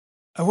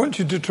I want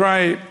you to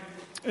try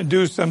and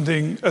do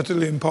something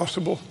utterly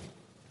impossible.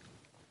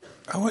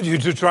 I want you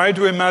to try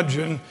to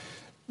imagine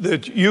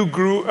that you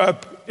grew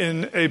up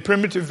in a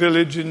primitive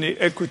village in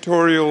the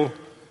equatorial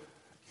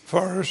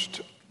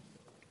forest,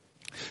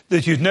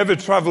 that you'd never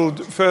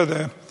traveled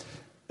further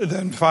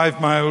than 5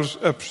 miles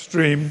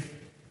upstream,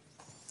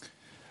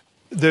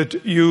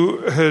 that you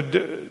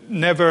had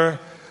never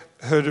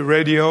heard a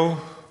radio,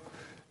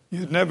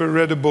 you'd never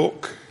read a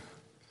book,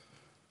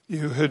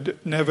 you had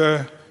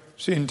never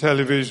seen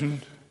television,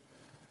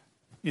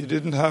 you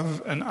didn't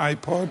have an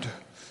iPod,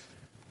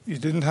 you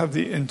didn't have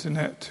the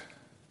internet.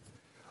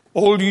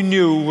 All you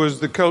knew was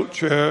the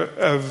culture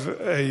of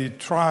a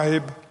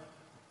tribe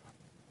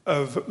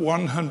of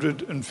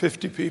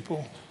 150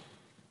 people.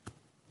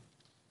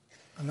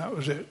 And that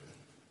was it.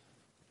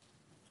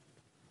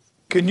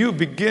 Can you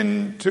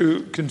begin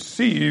to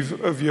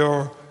conceive of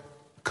your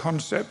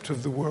concept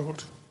of the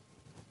world?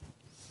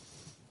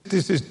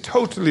 This is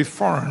totally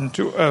foreign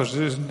to us,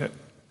 isn't it?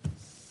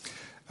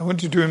 I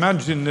want you to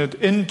imagine that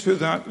into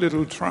that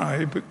little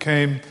tribe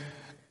came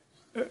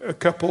a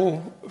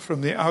couple from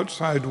the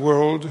outside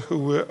world who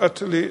were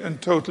utterly and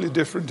totally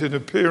different in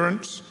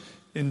appearance,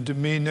 in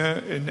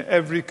demeanor, in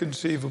every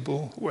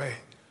conceivable way.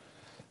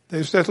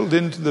 They settled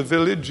into the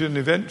village, and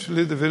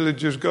eventually the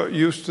villagers got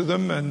used to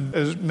them, and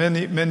as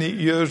many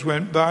years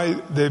went by,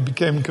 they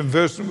became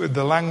conversant with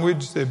the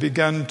language. They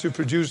began to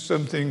produce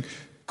something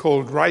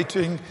called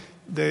writing.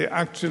 They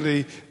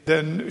actually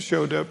then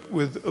showed up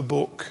with a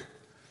book.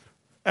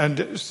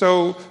 And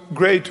so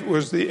great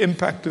was the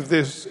impact of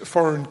this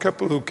foreign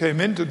couple who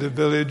came into the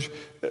village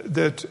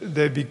that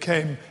they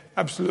became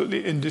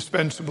absolutely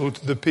indispensable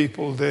to the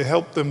people. They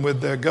helped them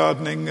with their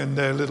gardening and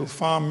their little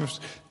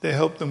farms. They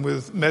helped them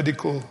with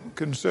medical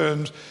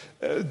concerns.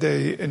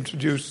 They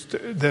introduced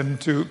them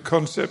to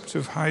concepts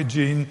of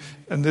hygiene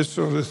and this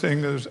sort of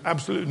thing. There's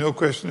absolutely no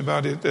question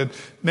about it that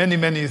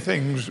many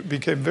things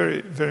became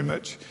very, very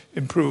much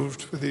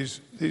improved for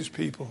these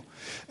people.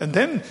 And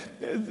then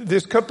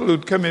this couple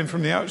who'd come in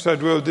from the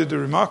outside world did a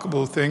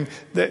remarkable thing.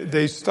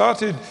 They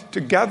started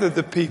to gather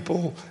the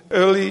people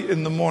early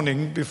in the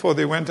morning before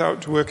they went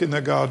out to work in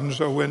their gardens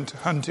or went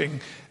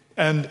hunting.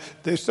 And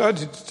they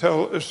started to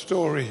tell a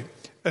story.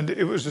 And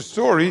it was a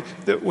story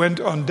that went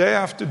on day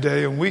after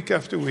day and week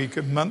after week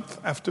and month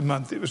after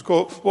month. It was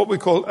called what we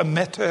call a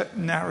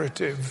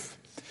meta-narrative.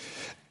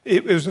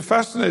 It was a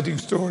fascinating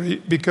story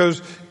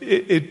because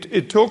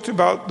it talked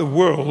about the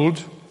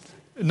world,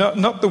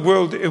 not the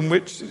world in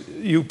which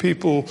you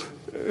people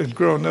had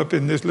grown up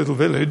in this little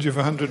village of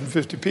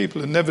 150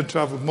 people and never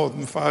traveled more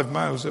than 5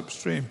 miles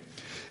upstream.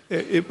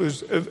 It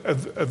was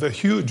of a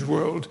huge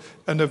world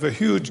and of a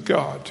huge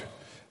God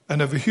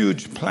and of a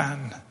huge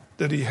plan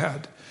that he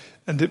had.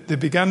 And they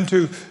began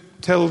to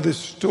tell this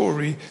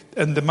story,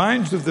 and the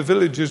minds of the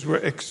villagers were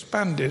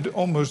expanded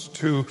almost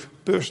to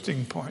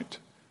bursting point.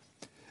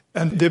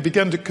 And they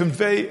began to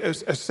convey a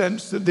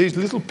sense that these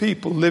little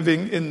people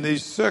living in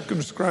these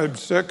circumscribed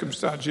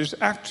circumstances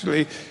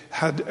actually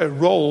had a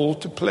role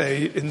to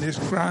play in this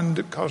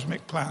grand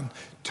cosmic plan.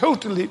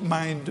 Totally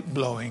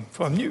mind-blowing.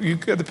 You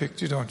get the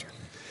picture, don't you?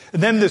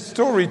 And then the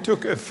story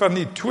took a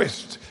funny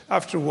twist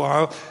after a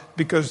while,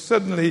 because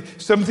suddenly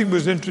something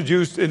was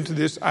introduced into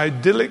this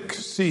idyllic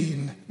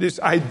scene, this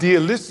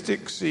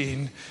idealistic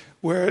scene,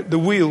 where the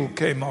wheel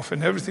came off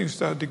and everything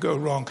started to go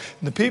wrong.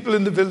 And the people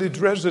in the village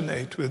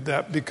resonate with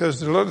that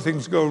because a lot of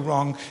things go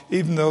wrong,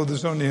 even though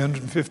there's only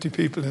 150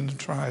 people in the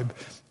tribe.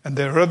 And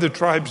there are other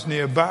tribes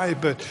nearby,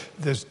 but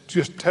there's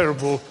just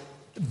terrible,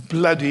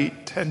 bloody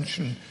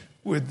tension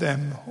with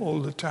them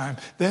all the time.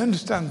 They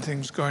understand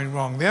things going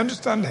wrong. They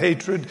understand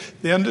hatred.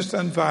 They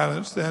understand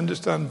violence. They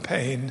understand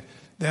pain.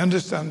 They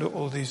understand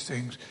all these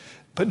things.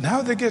 But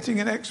now they're getting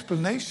an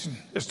explanation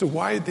as to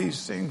why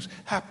these things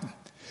happen.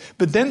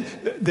 But then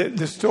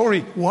the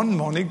story one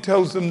morning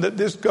tells them that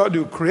this God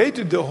who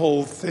created the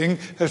whole thing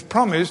has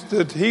promised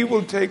that he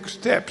will take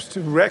steps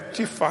to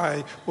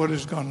rectify what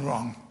has gone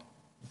wrong.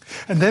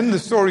 And then the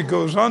story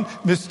goes on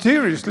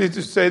mysteriously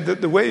to say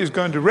that the way he's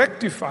going to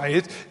rectify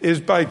it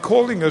is by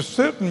calling a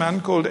certain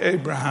man called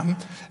Abraham,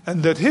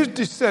 and that his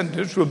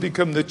descendants will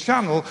become the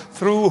channel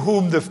through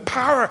whom the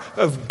power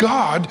of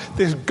God,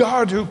 this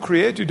God who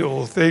created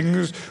all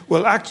things,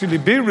 will actually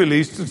be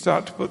released and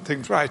start to put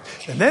things right.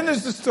 And then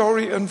as the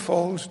story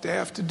unfolds day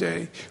after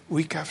day,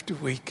 week after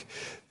week,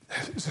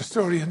 as the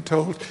story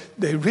untold,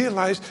 they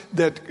realize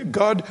that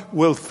God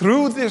will,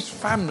 through this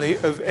family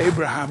of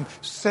Abraham,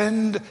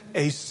 send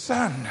a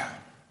son.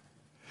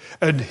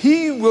 And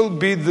he will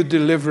be the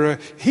deliverer.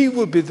 He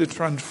will be the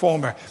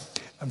transformer.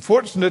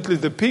 Unfortunately,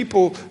 the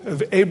people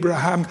of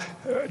Abraham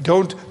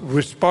don't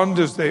respond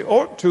as they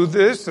ought to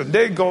this, and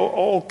they go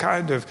all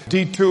kind of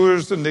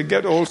detours and they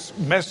get all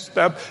messed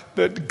up.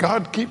 But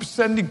God keeps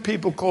sending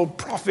people called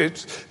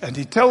prophets, and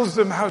he tells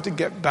them how to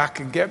get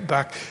back and get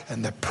back.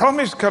 And the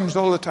promise comes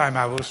all the time: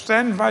 I will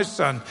send my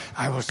son,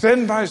 I will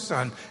send my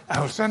son,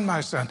 I will send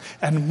my son.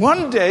 And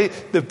one day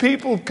the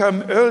people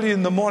come early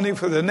in the morning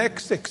for the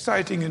next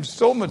exciting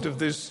installment of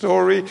this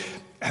story,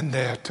 and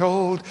they are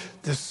told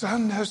the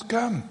son has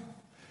come.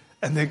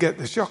 And they get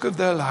the shock of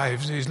their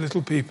lives, these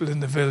little people in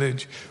the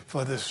village,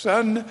 for the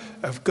Son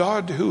of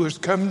God who has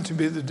come to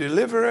be the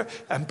deliverer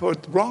and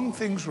put wrong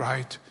things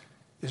right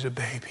is a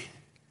baby.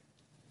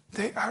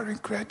 They are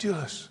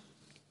incredulous.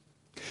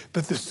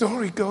 But the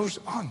story goes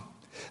on.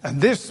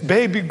 And this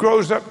baby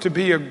grows up to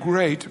be a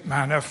great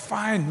man, a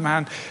fine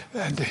man.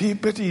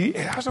 But he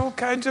has all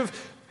kinds of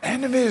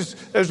enemies,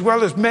 as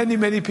well as many,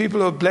 many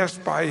people are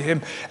blessed by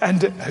him.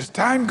 And as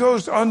time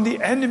goes on,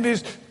 the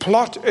enemies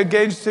plot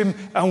against him.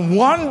 And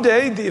one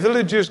day the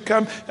villagers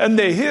come and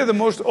they hear the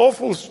most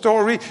awful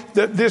story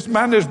that this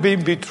man has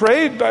been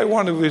betrayed by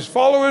one of his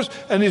followers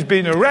and he's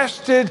been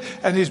arrested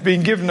and he's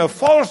been given a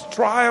false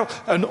trial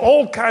and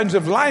all kinds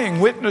of lying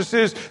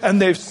witnesses,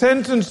 and they've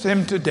sentenced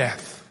him to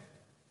death.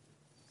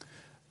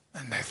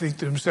 And they think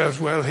to themselves,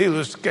 well, he'll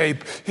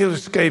escape, he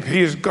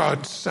is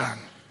God's son.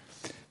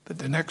 But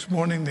the next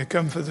morning they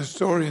come for the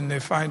story and they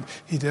find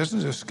he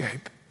doesn't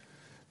escape.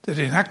 That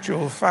in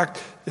actual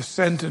fact, the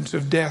sentence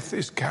of death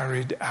is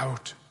carried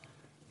out.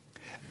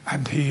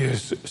 And he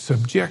is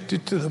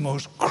subjected to the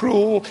most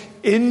cruel,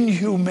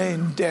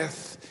 inhumane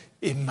death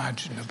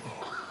imaginable.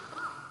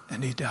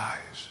 And he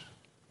dies.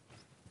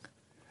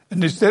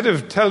 And instead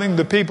of telling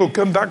the people,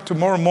 come back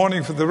tomorrow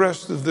morning for the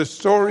rest of the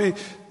story,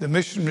 the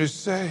missionaries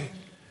say,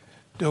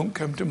 don't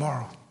come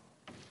tomorrow.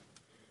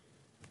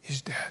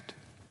 He's dead.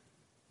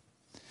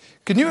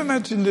 Can you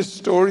imagine this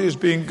story has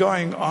been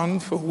going on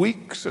for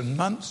weeks and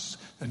months,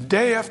 and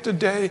day after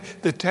day,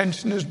 the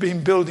tension has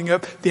been building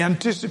up, the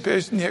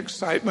anticipation, the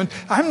excitement.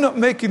 I'm not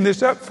making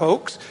this up,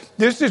 folks.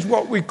 This is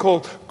what we call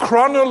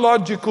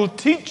chronological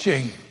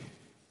teaching.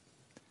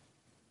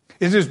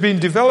 It has been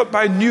developed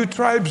by New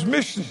Tribes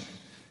Mission,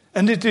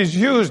 and it is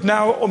used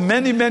now in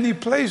many, many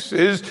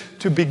places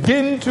to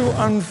begin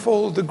to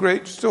unfold the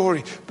great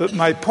story. But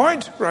my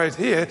point right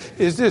here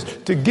is this,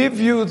 to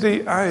give you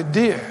the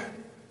idea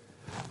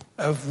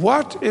of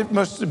what it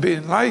must have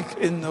been like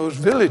in those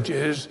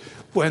villages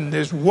when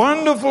this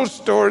wonderful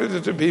story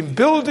that had been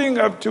building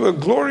up to a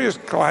glorious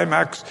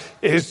climax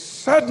is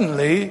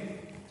suddenly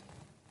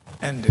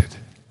ended.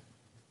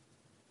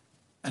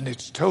 And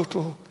it's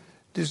total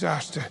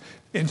disaster.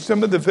 In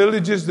some of the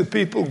villages, the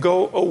people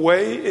go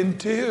away in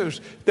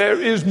tears.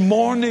 There is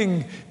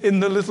mourning in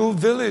the little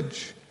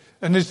village.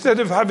 And instead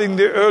of having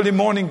the early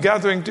morning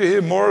gathering to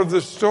hear more of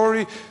the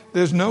story,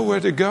 there's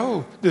nowhere to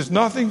go. There's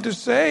nothing to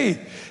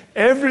say.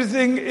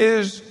 Everything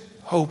is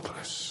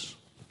hopeless.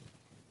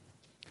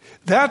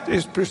 That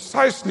is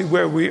precisely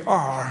where we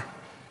are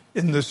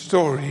in the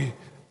story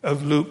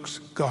of Luke's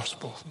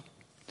gospel.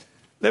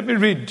 Let me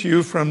read to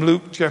you from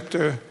Luke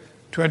chapter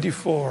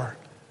 24,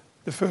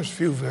 the first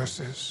few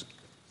verses.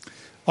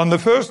 On the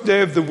first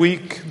day of the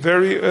week,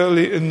 very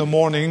early in the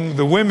morning,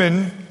 the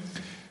women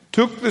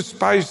took the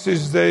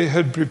spices they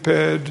had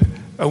prepared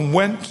and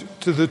went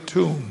to the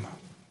tomb.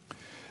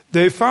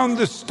 They found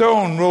the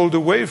stone rolled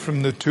away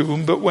from the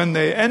tomb, but when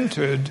they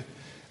entered,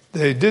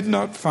 they did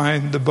not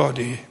find the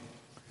body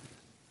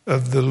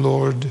of the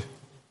Lord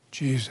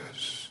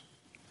Jesus.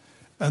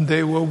 And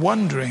they were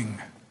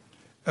wondering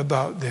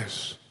about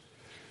this.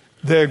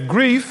 Their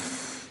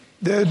grief,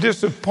 their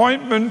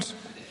disappointment,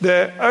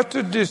 their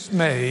utter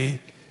dismay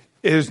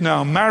is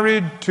now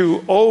married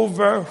to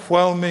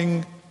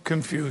overwhelming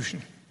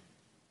confusion.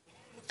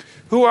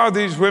 Who are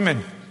these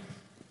women?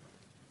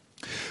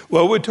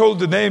 Well, we're told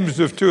the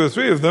names of two or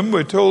three of them.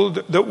 We're told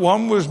that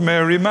one was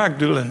Mary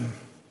Magdalene.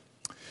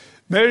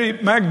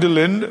 Mary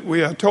Magdalene,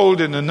 we are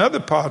told in another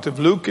part of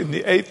Luke, in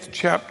the 8th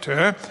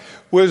chapter,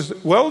 was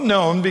well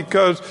known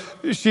because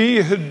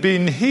she had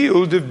been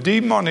healed of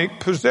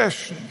demonic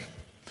possession.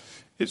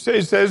 It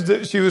says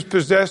that she was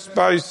possessed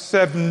by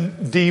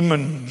 7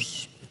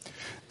 demons.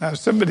 Now,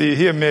 somebody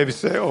here may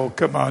say, oh,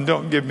 come on,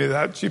 don't give me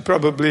that. She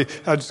probably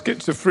had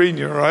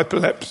schizophrenia or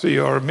epilepsy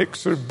or a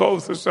mix of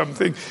both or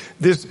something.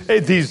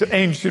 These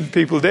ancient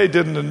people, they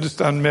didn't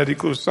understand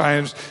medical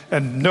science,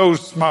 and no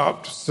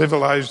smart,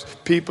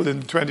 civilized people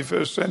in the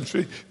 21st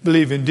century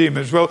believe in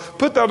demons. Well,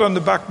 put that on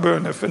the back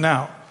burner for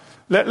now.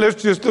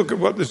 Let's just look at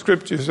what the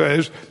scripture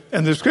says.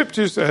 And the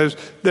scripture says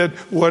that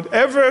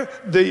whatever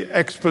the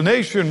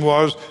explanation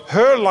was,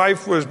 her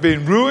life was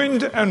being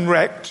ruined and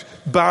wrecked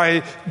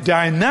by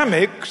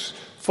dynamics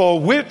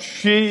for which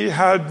she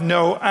had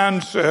no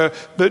answer.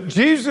 But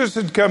Jesus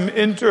had come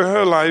into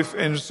her life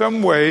in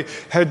some way,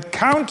 had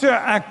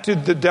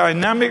counteracted the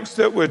dynamics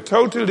that were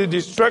totally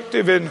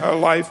destructive in her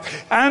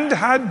life, and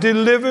had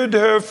delivered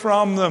her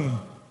from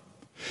them.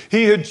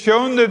 He had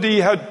shown that he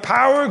had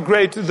power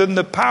greater than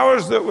the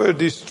powers that were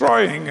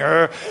destroying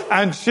her,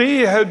 and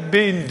she had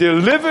been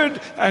delivered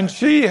and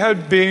she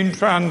had been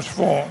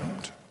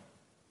transformed.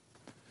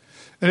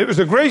 And it was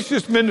a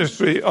gracious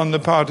ministry on the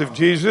part of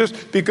Jesus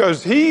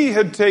because he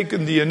had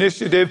taken the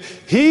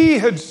initiative, he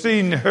had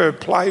seen her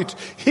plight,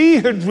 he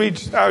had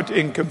reached out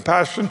in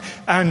compassion,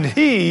 and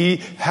he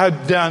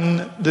had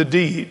done the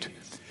deed.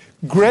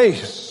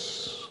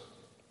 Grace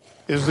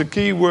is the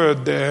key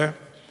word there.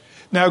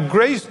 Now,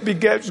 grace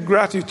begets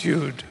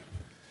gratitude.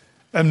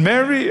 And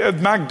Mary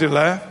of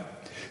Magdala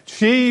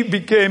She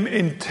became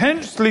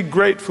intensely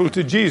grateful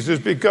to Jesus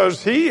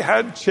because he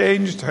had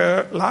changed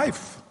her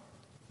life.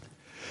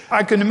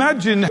 I can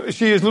imagine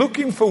she is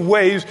looking for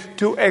ways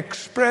to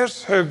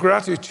express her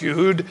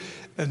gratitude,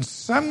 and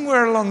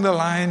somewhere along the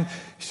line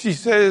she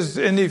says,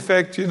 in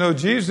effect,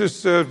 Jesus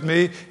served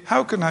me,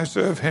 how can I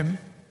serve him?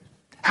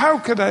 How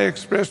can I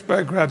express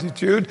my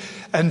gratitude?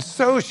 And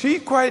so she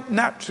quite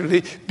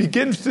naturally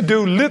begins to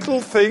do little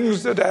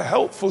things that are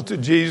helpful to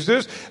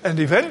Jesus, and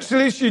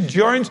eventually she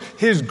joins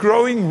his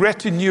growing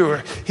retinue.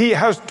 He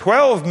has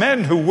 12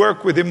 men who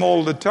work with him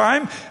all the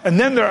time, and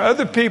then there are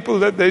other people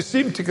that they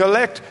seem to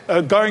collect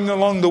going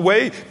along the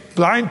way.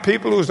 Blind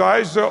people whose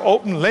eyes are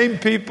open, lame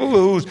people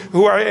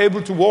who are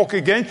able to walk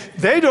again.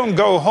 They don't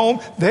go home.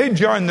 They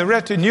join the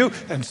retinue,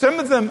 and some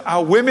of them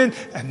are women.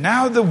 And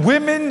now the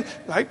women,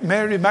 like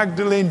Mary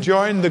Magdalene,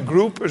 join the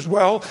group as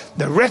well.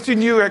 The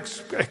retinue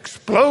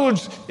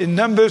explodes in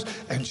numbers,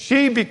 and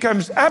she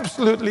becomes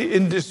absolutely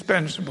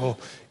indispensable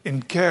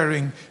in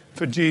caring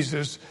for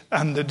Jesus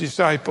and the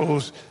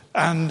disciples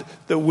and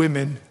the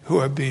women who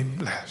are being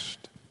blessed.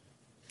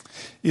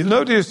 You'll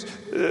notice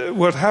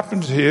what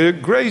happens here.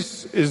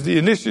 Grace is the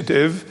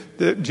initiative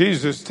that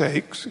Jesus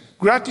takes.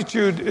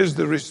 Gratitude is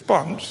the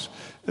response.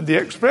 And the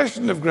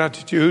expression of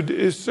gratitude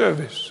is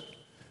service.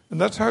 And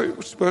that's how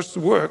it's supposed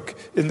to work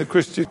in the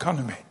Christian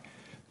economy.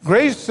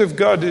 Grace of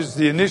God is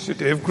the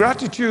initiative.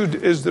 Gratitude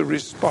is the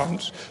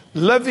response.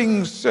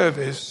 Loving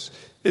service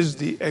is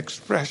the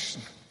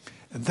expression.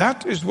 And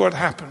that is what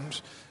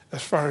happens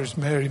as far as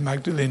Mary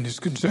Magdalene is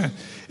concerned.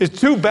 It's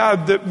too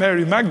bad that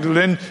Mary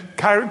Magdalene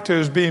character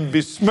has been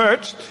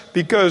besmirched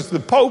because the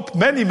Pope,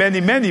 many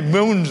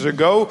moons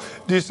ago,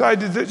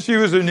 decided that she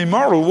was an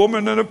immoral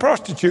woman and a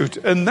prostitute.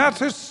 And that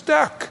has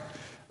stuck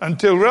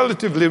until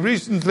relatively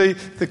recently.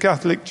 The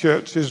Catholic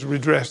Church has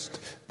redressed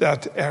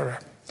that error.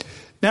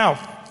 Now,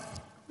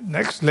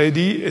 next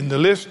lady in the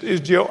list is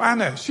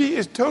Joanna. She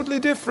is totally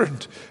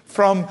different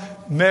from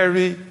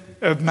Mary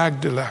of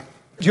Magdala.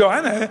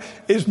 Joanna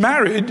is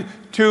married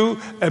to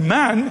a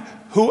man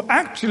who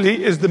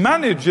actually is the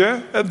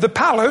manager of the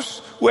palace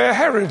where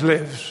Herod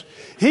lives.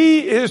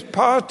 He is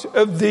part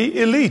of the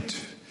elite.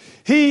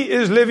 He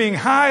is living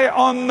high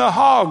on the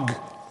hog.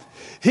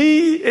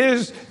 He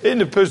is in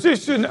a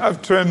position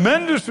of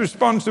tremendous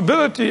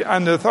responsibility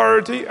and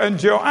authority, and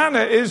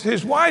Joanna is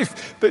his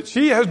wife, but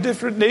she has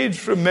different needs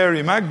from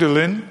Mary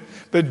Magdalene.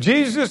 But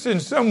Jesus in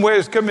some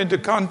ways come into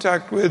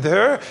contact with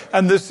her,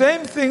 and the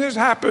same thing has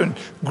happened.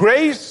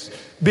 Grace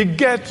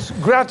begets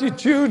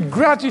gratitude.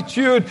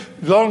 Gratitude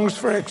longs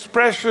for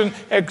expression.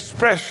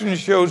 Expression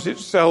shows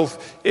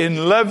itself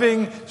in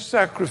loving,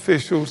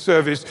 sacrificial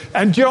service.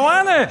 And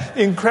Joanna,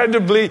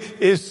 incredibly,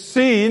 is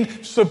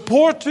seen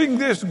supporting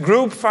this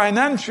group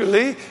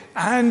financially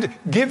and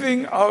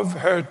giving of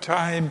her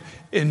time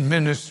in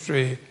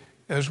ministry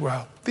as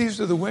well.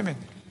 These are the women.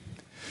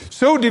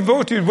 So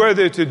devoted were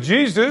they to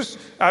Jesus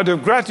out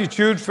of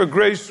gratitude for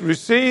grace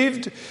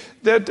received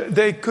that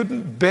they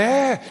couldn't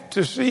bear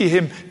to see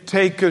him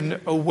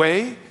taken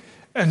away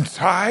and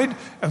tried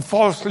and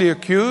falsely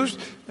accused.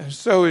 And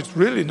so it's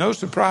really no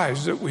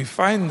surprise that we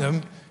find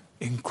them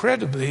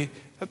incredibly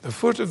at the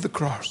foot of the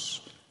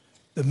cross.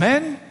 The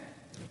men,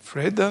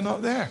 afraid they're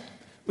not there,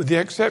 with the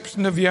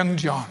exception of young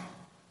John.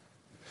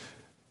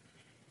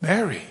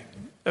 Mary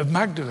of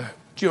Magdala,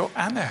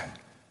 Joanna,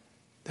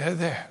 they're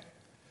there.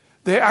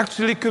 They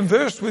actually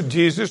converse with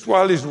Jesus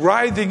while he's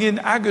writhing in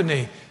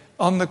agony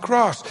on the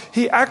cross.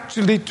 He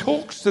actually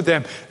talks to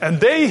them, and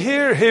they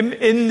hear him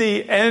in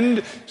the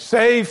end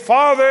say,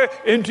 "Father,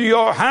 into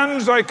your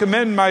hands I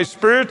commend my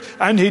spirit,"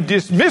 and he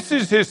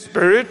dismisses his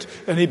spirit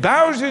and he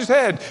bows his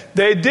head.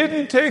 They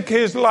didn't take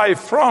his life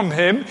from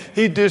him.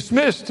 He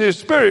dismissed his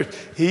spirit.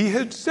 He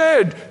had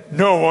said,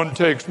 "No one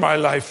takes my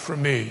life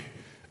from me.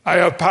 I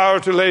have power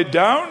to lay it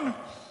down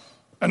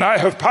and I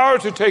have power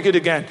to take it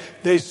again."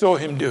 They saw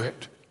him do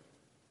it.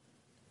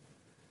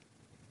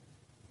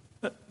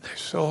 They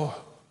saw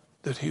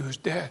that he was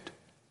dead.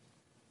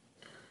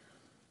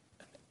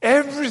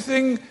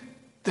 Everything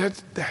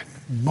that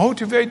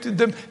motivated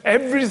them,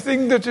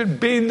 everything that had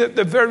been at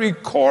the very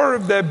core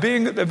of their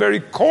being, at the very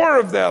core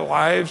of their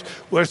lives,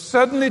 was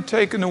suddenly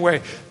taken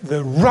away.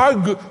 The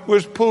rug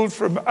was pulled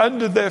from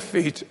under their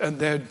feet, and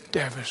they're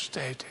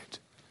devastated.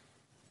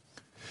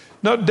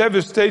 Not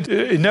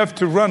devastated enough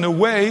to run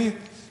away,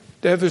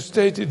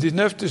 devastated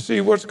enough to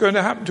see what's going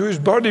to happen to his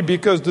body,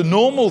 because the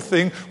normal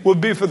thing would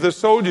be for the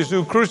soldiers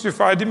who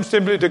crucified him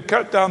simply to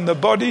cut down the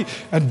body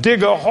and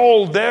dig a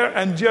hole there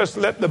and just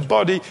let the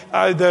body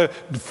either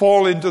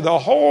fall into the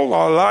hole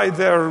or lie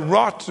there and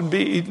rot and be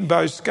eaten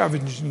by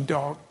scavenging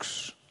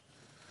dogs.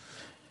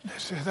 They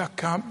say that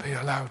can't be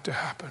allowed to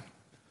happen.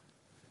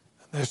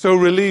 They're so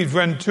relieved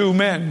when two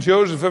men,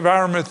 Joseph of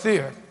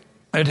Arimathea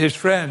and his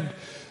friend,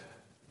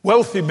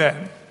 wealthy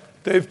men,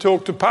 they've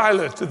talked to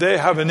Pilate that they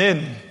have an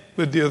in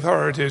with the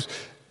authorities.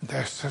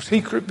 They're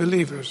secret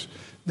believers.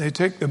 They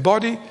take the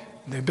body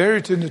and they bury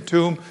it in the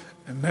tomb,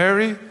 and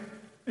Mary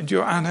and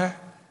Joanna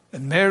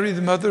and Mary,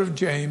 the mother of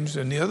James,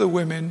 and the other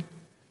women,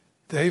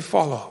 they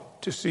follow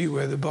to see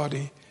where the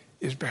body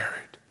is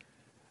buried.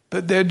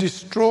 But they're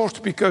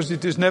distraught because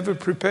it is never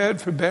prepared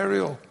for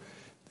burial.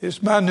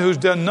 This man who's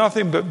done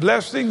nothing but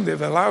blessing,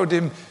 they've allowed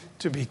him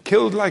to be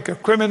killed like a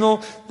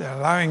criminal. They're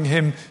allowing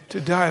him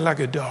to die like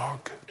a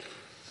dog.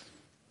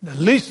 The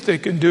least they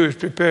can do is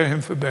prepare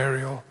him for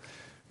burial.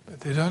 But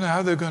they don't know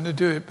how they're going to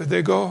do it. But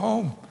they go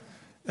home.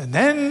 And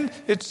then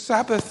it's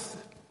Sabbath.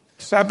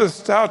 Sabbath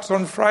starts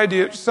on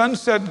Friday at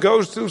sunset,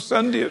 goes till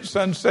Sunday at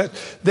sunset.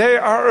 They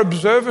are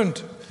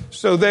observant,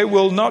 so they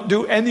will not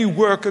do any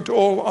work at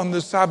all on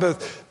the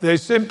Sabbath. They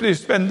simply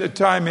spend the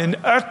time in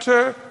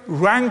utter,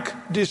 rank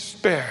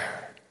despair.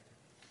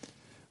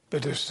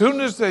 But as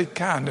soon as they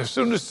can, as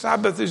soon as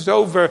Sabbath is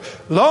over,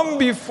 long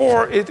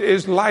before it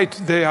is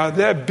light, they are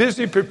there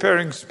busy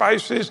preparing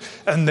spices,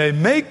 and they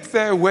make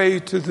their way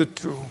to the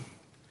tomb.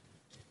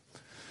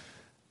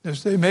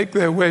 As they make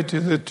their way to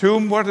the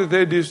tomb, what are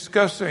they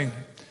discussing?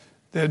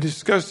 They're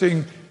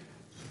discussing,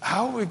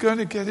 how are we going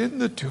to get in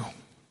the tomb?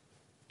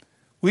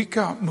 We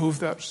can't move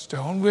that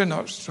stone. We're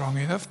not strong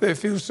enough. They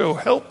feel so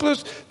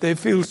helpless. They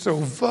feel so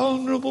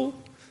vulnerable.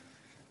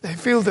 They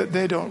feel that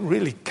they don't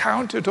really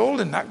count at all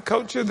in that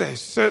culture. They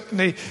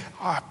certainly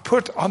are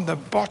put on the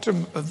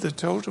bottom of the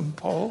totem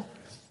pole.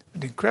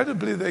 And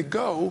incredibly, they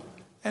go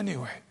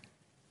anyway.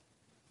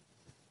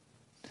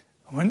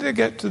 And when they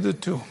get to the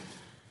tomb,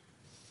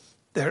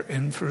 they're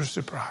in for a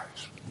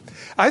surprise.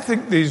 I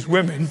think these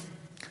women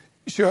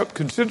show up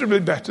considerably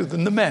better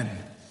than the men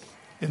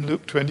in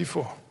Luke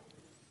 24.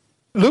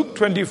 Luke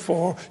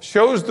 24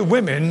 shows the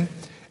women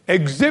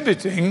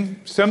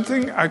exhibiting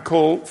something I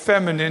call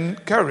feminine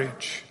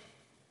courage,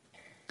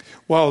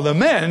 while the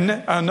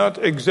men are not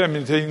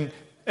exhibiting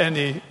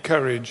any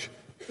courage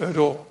at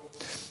all.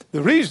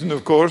 The reason,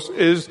 of course,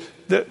 is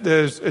that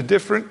there's a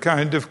different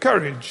kind of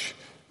courage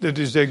that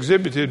is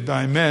exhibited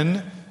by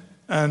men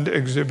and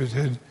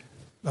exhibited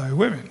by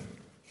women.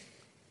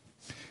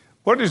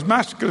 What is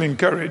masculine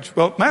courage?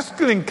 Well,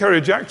 masculine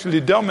courage actually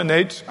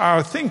dominates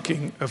our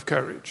thinking of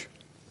courage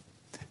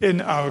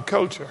in our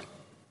culture.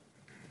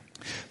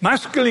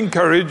 Masculine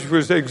courage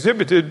was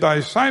exhibited by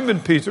Simon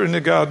Peter in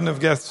the Garden of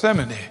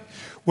Gethsemane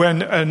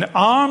when an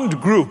armed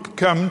group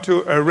come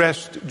to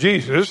arrest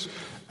Jesus,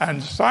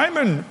 and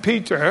Simon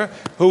Peter,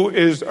 who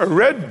is a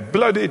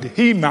red-blooded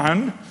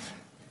he-man,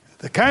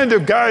 the kind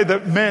of guy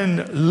that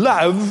men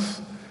love,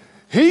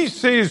 he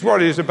sees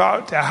what is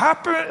about to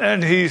happen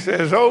and he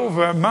says,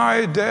 over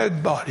my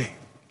dead body.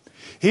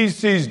 He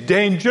sees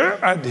danger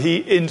and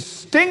he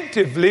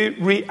instinctively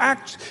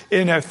reacts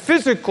in a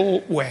physical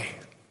way.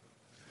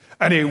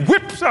 And he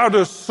whips out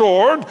a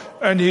sword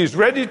and he's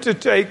ready to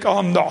take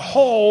on the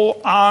whole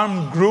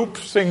armed group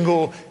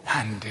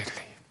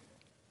single-handedly.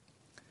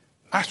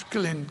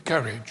 Masculine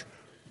courage.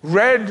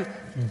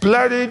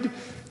 Red-blooded,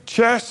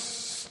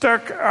 chest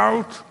stuck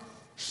out,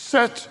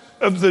 set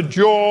of the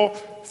jaw,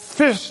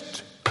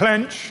 fist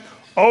clench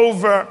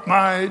over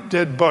my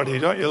dead body.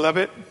 Don't you love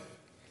it?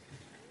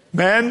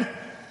 Men,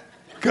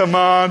 come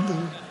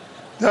on.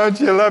 Don't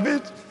you love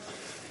it?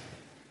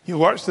 You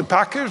watch the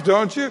Packers,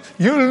 don't you?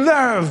 You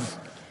love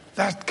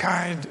that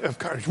kind of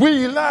courage.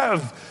 We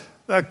love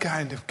that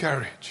kind of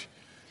courage.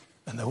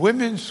 And the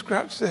women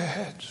scratch their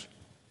heads.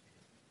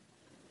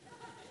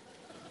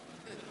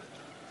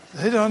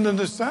 They don't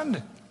understand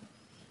it.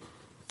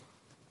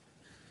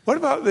 What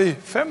about the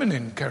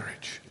feminine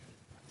courage?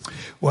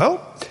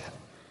 Well,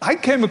 I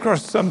came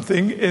across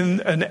something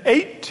in an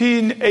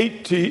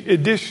 1880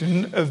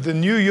 edition of the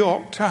New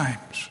York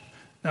Times.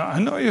 Now, I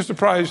know you're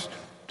surprised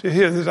to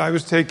hear that I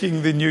was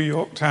taking the New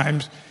York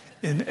Times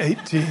in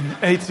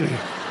 1880.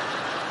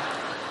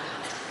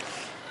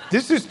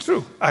 This is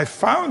true. I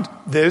found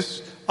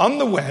this on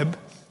the web.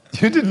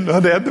 You didn't know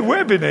they had the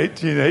web in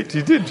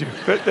 1880, did you?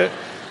 But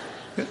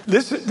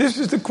this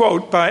is the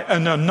quote by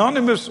an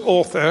anonymous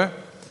author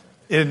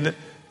in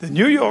the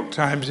New York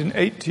Times in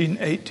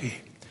 1880.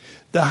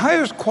 The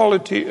highest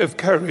quality of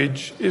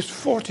courage is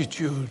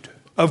fortitude,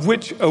 of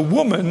which a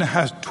woman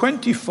has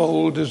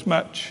 20-fold as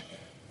much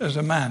as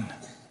a man.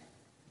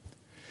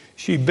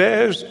 She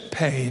bears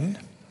pain,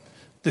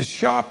 the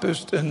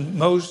sharpest and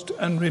most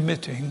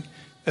unremitting,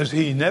 as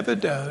he never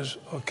does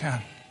or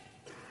can.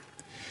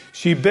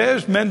 She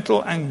bears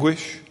mental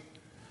anguish,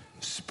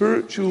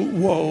 spiritual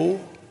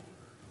woe,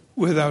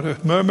 without a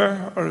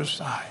murmur or a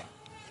sigh.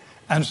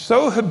 And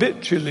so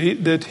habitually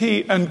that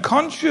he,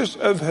 unconscious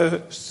of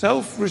her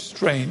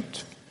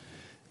self-restraint,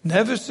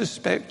 never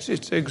suspects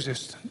its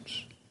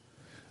existence.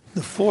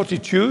 The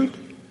fortitude,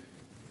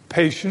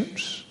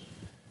 patience,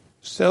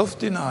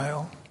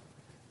 self-denial,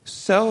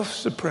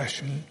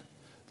 self-suppression,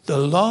 the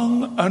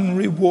long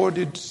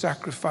unrewarded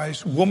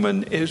sacrifice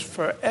woman is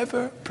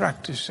forever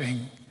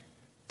practicing,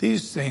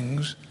 these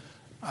things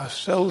are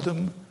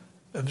seldom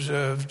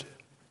observed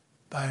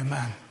by a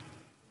man.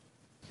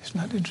 Isn't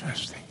that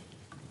interesting?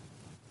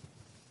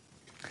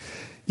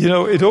 You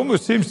know, it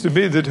almost seems to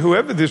me that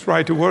whoever this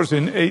writer was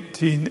in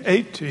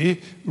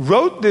 1880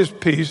 wrote this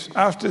piece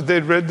after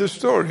they'd read the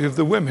story of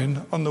the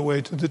women on the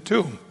way to the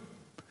tomb.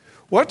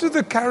 What are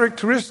the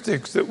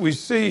characteristics that we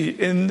see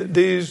in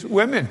these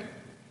women?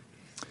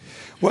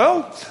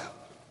 Well,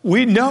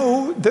 We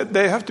know that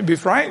they have to be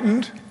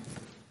frightened,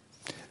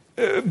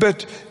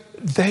 but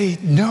they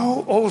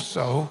know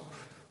also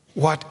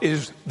what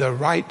is the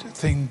right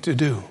thing to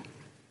do.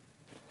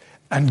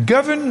 And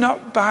governed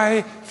not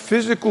by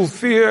physical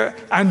fear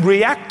and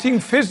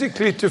reacting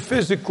physically to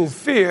physical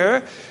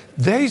fear,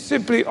 they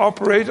simply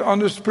operate on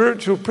the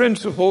spiritual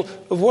principle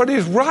of what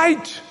is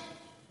right.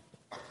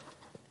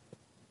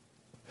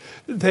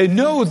 They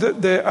know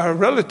that they are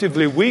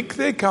relatively weak.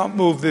 They can't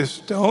move this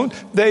stone.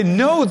 They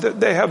know that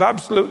they have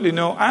absolutely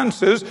no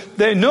answers.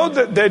 They know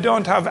that they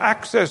don't have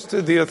access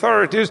to the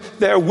authorities.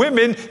 They're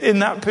women in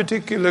that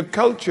particular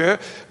culture,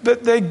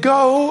 but they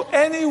go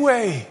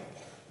anyway.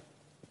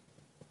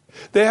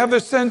 They have a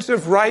sense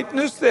of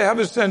rightness. They have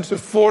a sense of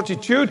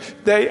fortitude.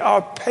 They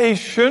are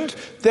patient.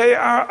 They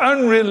are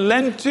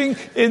unrelenting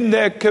in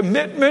their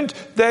commitment.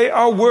 They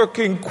are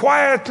working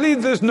quietly.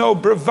 There's no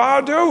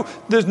bravado.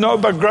 There's no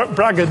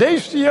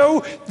braggadocio.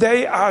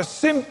 They are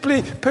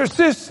simply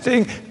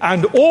persisting,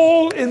 and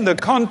all in the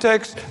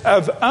context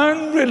of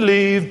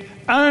unrelieved,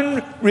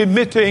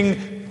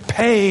 unremitting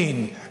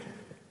pain.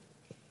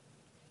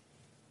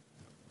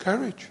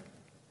 Courage.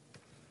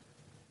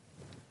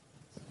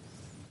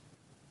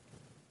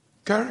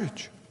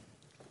 Courage.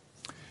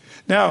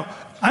 Now,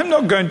 I'm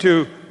not going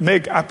to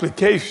make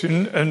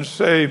application and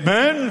say,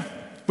 men,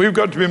 we've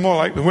got to be more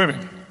like the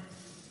women,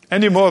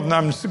 any more than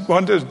I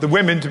want the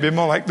women to be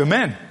more like the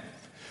men.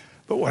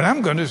 But what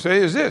I'm going to say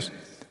is this.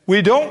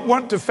 We don't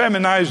want to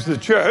feminize the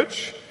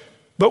church,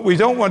 but we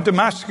don't want to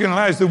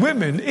masculinize the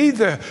women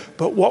either.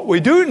 But what we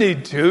do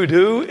need to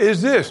do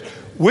is this.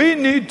 We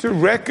need to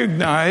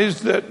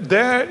recognize that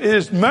there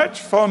is much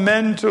for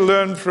men to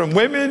learn from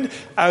women,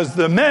 as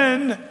the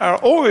men are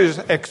always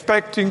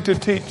expecting to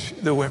teach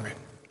the women.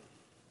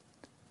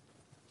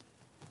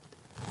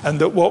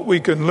 And that what we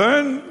can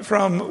learn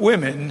from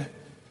women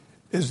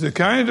is the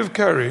kind of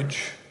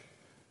courage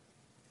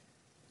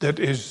that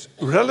is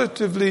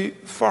relatively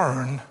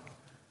foreign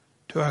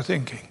to our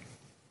thinking.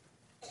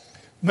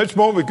 Much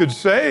more we could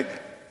say.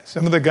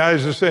 Some of the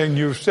guys are saying,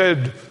 you've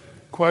said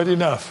quite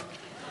enough.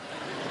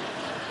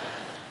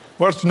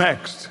 What's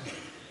next?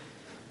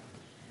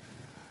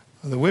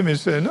 And the women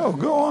say, no,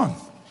 go on.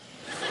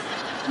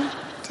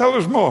 Tell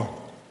us more.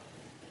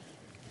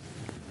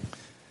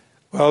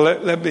 Well,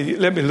 let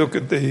me look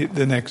at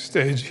the next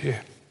stage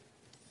here.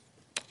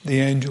 The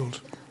angels.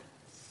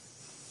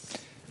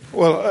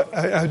 Well,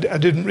 I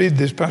didn't read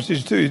this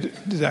passage to you,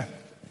 did I?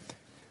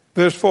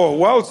 Verse 4,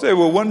 whilst they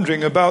were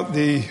wondering about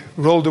the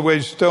rolled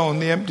away stone,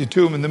 the empty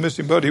tomb, and the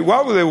missing body,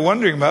 while they were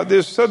wondering about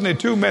this, suddenly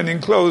two men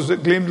in clothes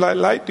that gleamed like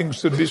lightning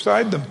stood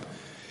beside them.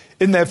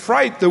 In their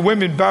fright, the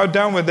women bowed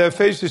down with their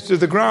faces to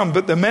the ground,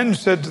 but the men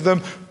said to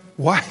them,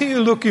 why are you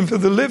looking for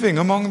the living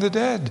among the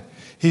dead?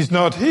 He's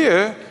not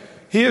here,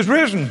 he is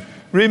risen.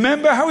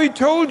 Remember how he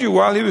told you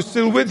while he was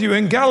still with you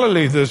in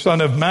Galilee, the Son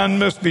of Man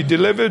must be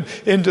delivered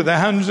into the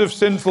hands of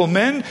sinful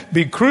men,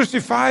 be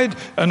crucified,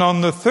 and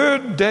on the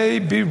third day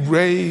be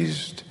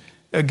raised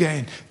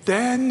again.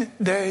 Then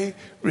they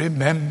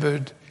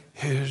remembered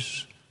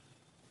his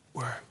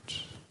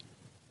words.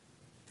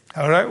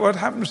 All right, what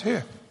happens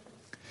here?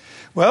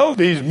 Well,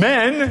 these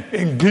men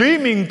in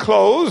gleaming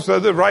clothes,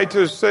 the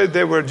writers said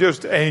they were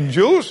just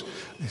angels.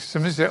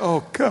 Somebody say,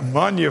 oh, come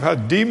on, you've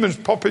had demons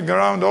popping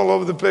around all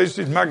over the place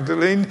in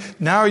Magdalene.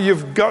 Now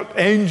you've got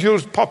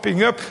angels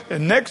popping up.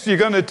 And next you're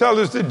going to tell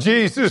us that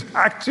Jesus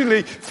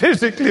actually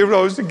physically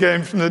rose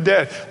again from the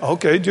dead.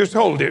 Okay, just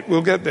hold it.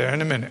 We'll get there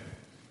in a minute.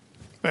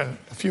 Well,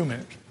 a few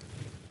minutes.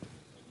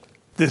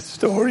 This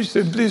story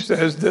simply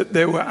says that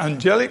there were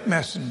angelic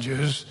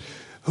messengers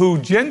who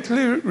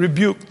gently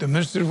rebuked them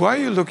and said, why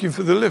are you looking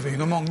for the living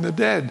among the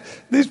dead?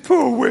 These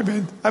poor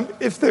women,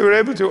 if they were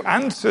able to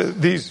answer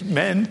these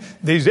men,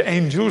 these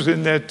angels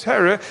in their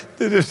terror,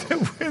 they'd have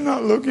said, we're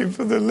not looking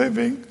for the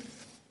living.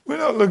 We're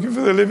not looking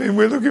for the living,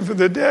 we're looking for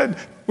the dead.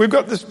 We've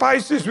got the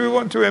spices, we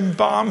want to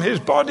embalm his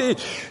body.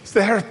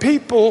 There are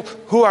people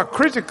who are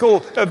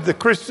critical of the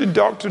Christian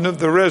doctrine of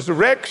the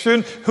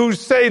resurrection, who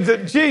say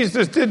that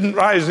Jesus didn't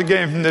rise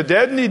again from the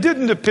dead and he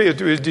didn't appear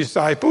to his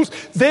disciples.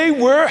 They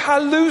were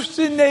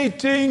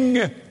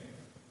hallucinating.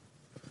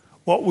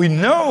 What we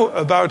know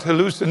about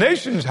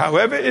hallucinations,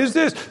 however, is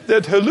this,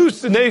 that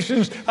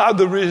hallucinations are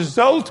the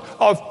result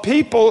of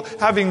people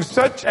having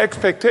such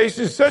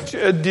expectations, such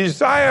a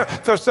desire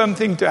for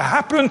something to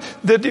happen,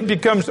 that it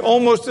becomes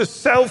almost a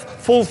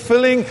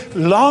self-fulfilling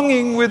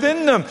longing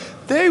within them.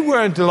 They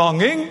weren't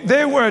longing,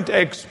 they weren't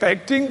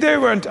expecting, they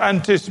weren't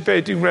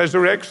anticipating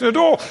resurrection at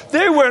all.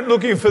 They weren't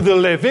looking for the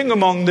living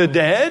among the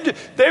dead.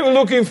 They were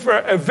looking for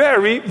a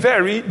very,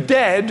 very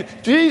dead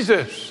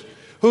Jesus,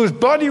 whose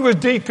body was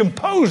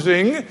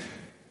decomposing,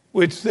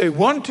 which they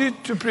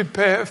wanted to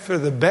prepare for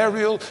the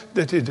burial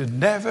that it had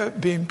never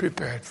been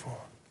prepared for.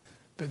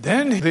 But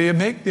then they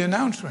make the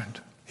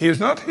announcement, he is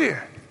not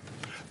here.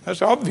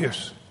 That's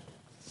obvious.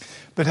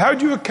 But how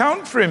do you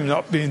account for him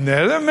not being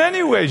there? There are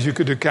many ways you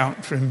could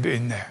account for him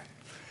being there.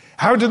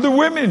 How did the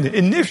women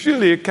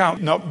initially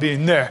account not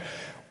being there?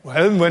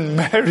 Well, when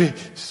Mary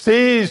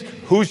sees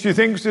who she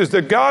thinks is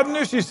the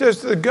gardener, she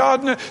says to the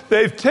gardener,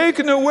 they've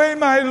taken away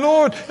my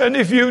Lord, and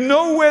if you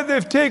know where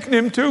they've taken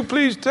him to,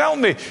 please tell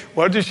me.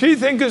 What does she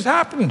think has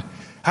happened?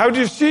 How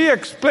does she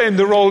explain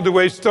the rolled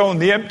away stone,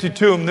 the empty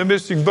tomb, the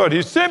missing body?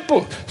 It's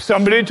simple.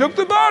 Somebody took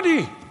the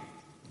body.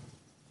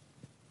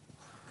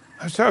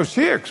 That's how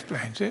she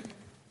explains it.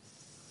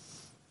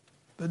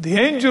 But the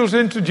angels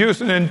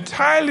introduce an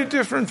entirely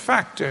different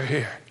factor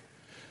here.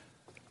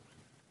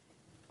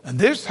 And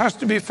this has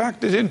to be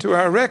factored into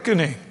our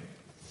reckoning.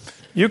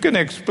 You can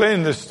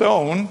explain the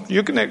stone,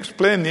 you can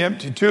explain the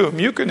empty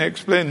tomb, you can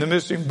explain the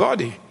missing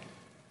body.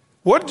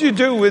 What do you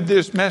do with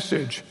this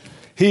message?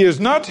 He is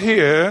not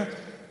here,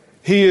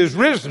 he is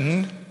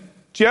risen,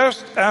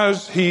 just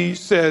as he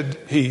said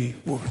he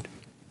would.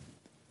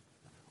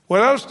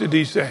 What else did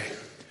he say?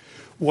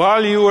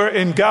 While you were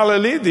in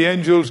Galilee, the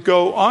angels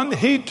go on,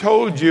 he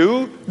told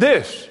you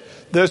this: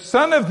 the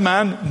Son of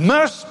Man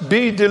must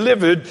be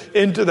delivered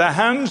into the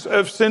hands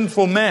of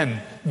sinful men,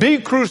 be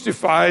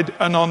crucified,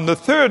 and on the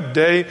third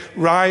day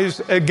rise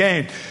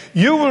again.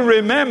 You will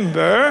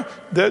remember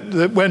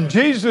that when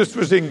Jesus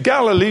was in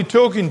Galilee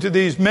talking to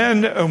these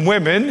men and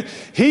women,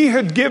 he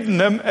had given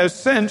them a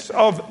sense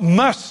of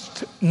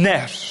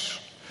mustness,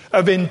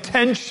 of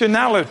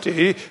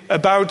intentionality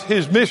about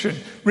his mission.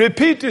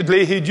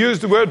 Repeatedly, he'd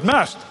used the word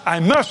must. I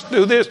must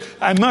do this,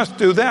 I must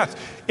do that,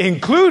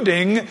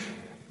 including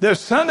the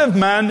Son of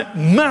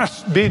Man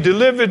must be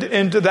delivered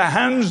into the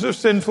hands of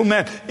sinful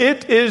men.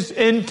 It is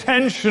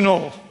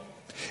intentional.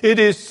 It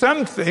is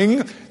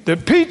something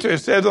that Peter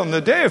said on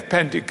the day of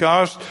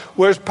Pentecost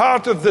was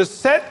part of the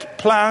set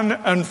plan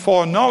and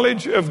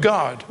foreknowledge of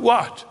God.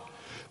 What?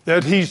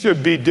 That he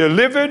should be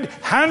delivered,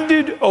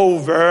 handed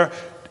over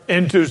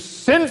into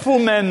sinful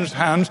men's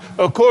hands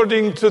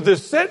according to the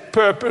set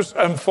purpose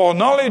and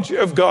foreknowledge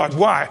of God.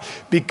 Why?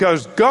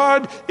 Because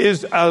God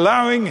is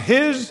allowing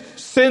his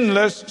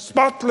sinless,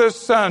 spotless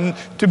Son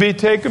to be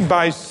taken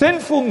by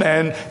sinful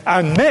men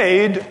and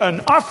made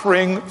an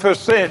offering for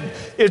sin.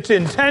 It's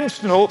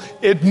intentional.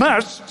 It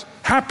must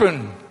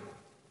happen.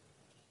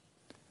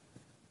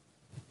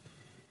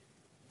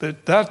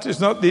 But that is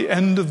not the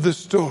end of the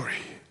story.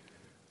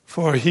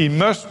 For he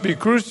must be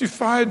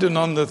crucified, and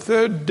on the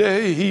third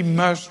day he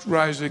must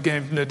rise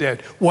again from the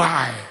dead.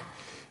 Why?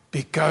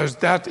 Because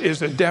that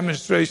is a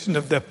demonstration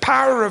of the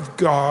power of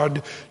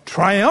God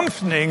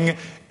triumphing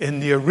in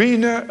the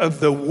arena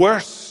of the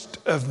worst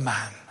of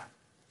man.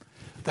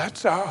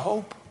 That's our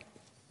hope.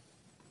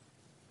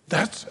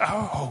 That's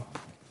our hope.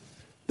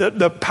 That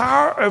the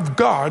power of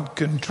God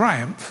can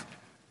triumph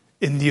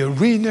in the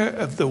arena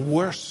of the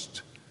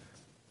worst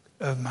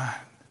of man.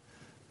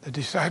 The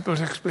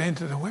disciples explained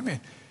to the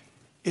women,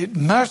 it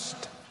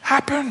must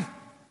happen.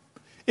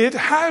 It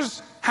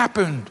has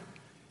happened.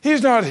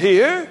 He's not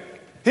here.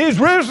 He's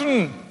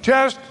risen,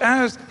 just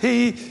as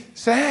he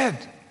said.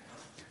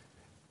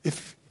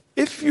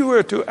 If you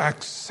were to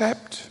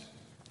accept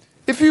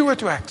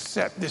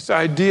this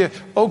idea,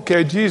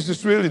 okay,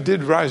 Jesus really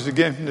did rise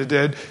again from the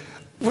dead,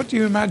 what do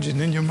you imagine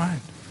in your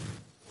mind?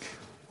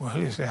 Well,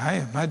 you say,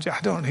 I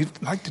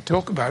don't like to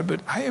talk about it,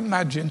 but I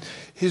imagine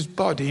his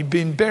body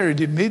being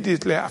buried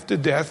immediately after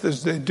death,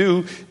 as they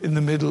do in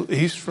the Middle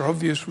East for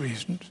obvious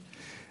reasons.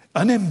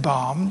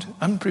 Unembalmed,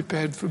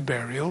 unprepared for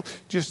burial,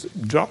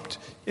 just dropped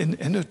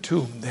in a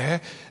tomb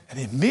there, and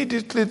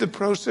immediately the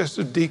process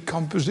of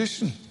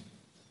decomposition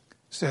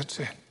sets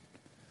in.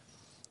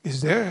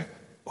 Is there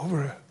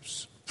over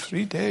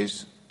 3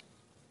 days?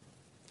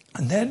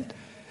 And then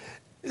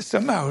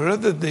somehow or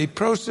other the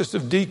process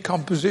of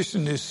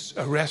decomposition is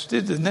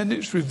arrested, and then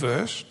it's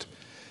reversed,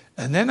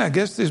 and then I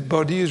guess this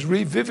body is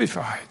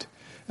revivified,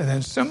 and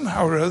then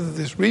somehow or other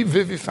this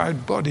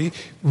revivified body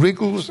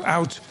wriggles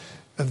out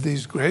of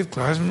these grave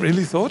clothes. I haven't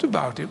really thought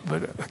about it,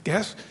 but I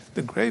guess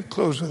the grave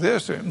clothes were there,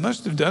 so it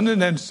must have done,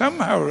 and then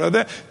somehow or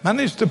other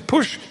managed to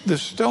push the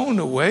stone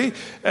away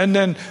and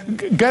then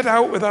get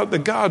out without the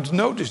guards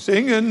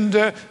noticing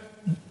and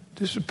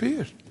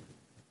disappeared.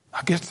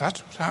 I guess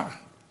that's what's happened.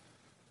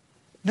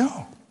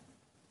 No.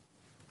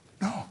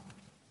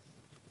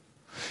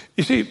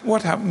 You see,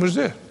 what happened was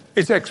this.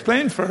 It's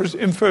explained for us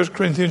in 1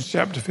 Corinthians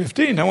chapter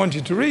 15. I want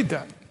you to read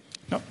that.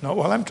 No, not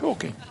while I'm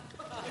talking.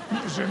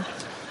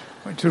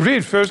 I want to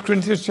read 1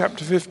 Corinthians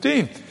chapter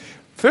 15.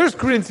 1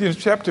 Corinthians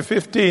chapter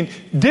 15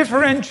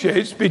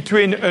 differentiates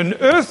between an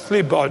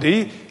earthly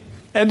body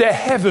and a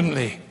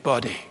heavenly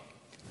body.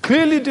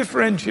 Clearly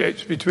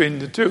differentiates between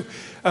the two.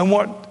 And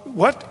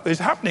what is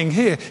happening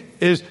here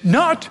is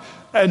not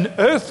an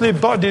earthly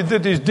body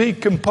that is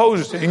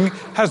decomposing,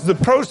 has the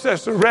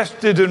process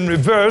arrested and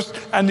reversed,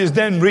 and is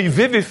then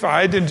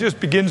revivified and just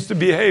begins to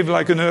behave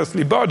like an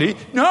earthly body.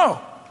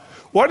 No.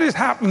 What has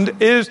happened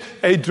is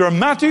a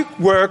dramatic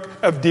work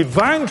of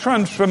divine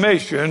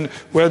transformation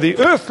where the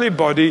earthly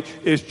body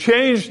is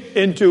changed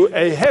into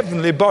a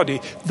heavenly body.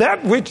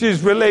 That which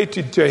is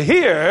related to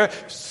here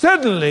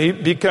suddenly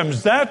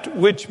becomes that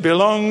which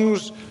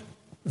belongs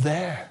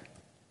there.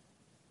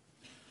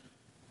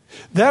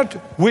 That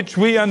which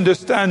we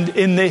understand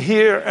in the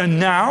here and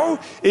now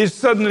is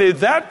suddenly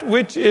that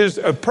which is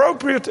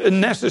appropriate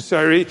and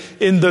necessary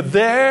in the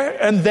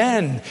there and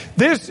then.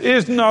 This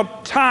is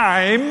not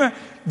time,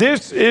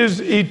 this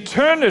is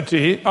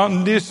eternity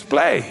on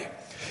display.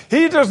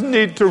 He doesn't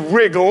need to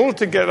wriggle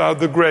to get out of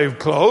the grave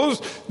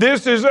clothes.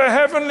 This is a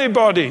heavenly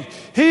body.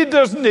 He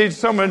doesn't need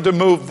someone to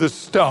move the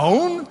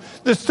stone.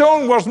 The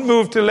stone wasn't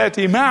moved to let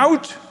him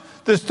out.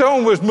 The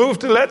stone was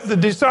moved to let the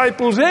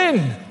disciples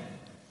in.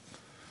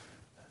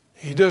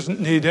 He doesn't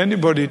need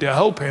anybody to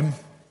help him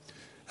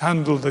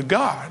handle the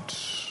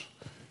guards.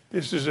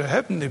 This is a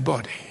heavenly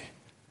body.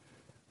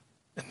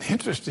 And the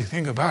interesting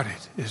thing about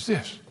it is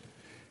this.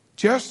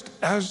 Just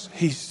as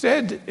he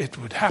said it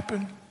would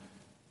happen,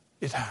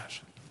 it has.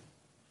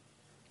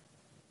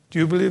 Do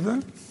you believe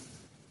that?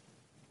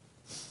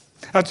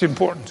 That's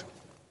important.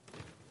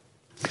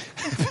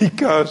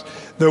 Because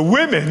the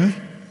women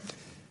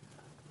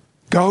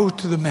go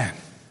to the men.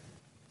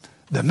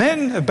 The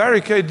men have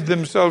barricaded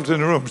themselves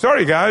in a room.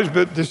 Sorry, guys,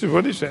 but this is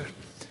what he says.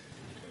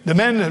 The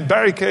men have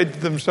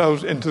barricaded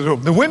themselves into the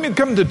room. The women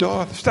come to the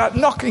door, start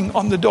knocking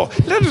on the door.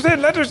 Let us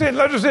in, let us in,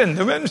 let us in.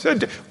 The men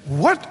said,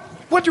 what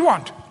do you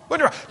want? What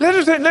do you want? Let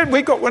us in,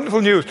 we got wonderful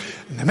news.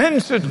 And the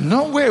men said,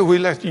 no way are we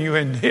letting you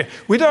in here.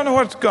 We don't know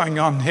what's going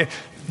on here.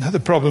 Another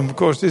problem, of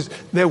course, is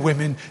they're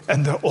women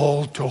and they're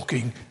all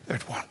talking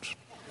at once.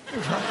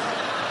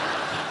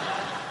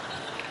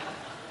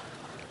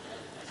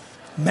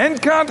 Men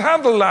can't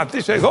handle that.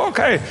 They say,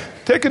 okay,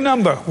 take a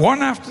number,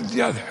 one after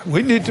the other.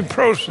 We need to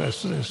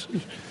process this.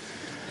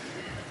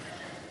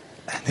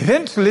 And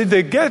eventually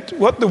they get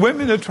what the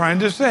women are trying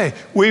to say.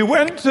 We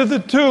went to the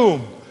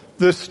tomb.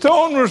 The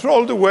stone was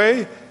rolled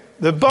away.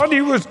 The body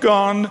was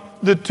gone.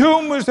 The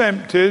tomb was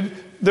emptied.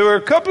 There were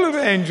a couple of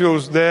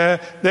angels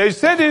there. They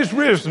said he's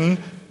risen,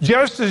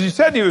 just as he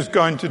said he was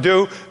going to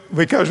do.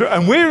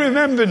 And we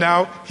remember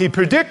now, he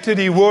predicted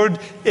he would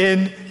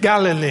in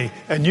Galilee,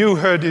 and you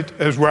heard it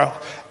as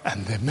well.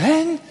 And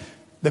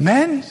the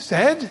men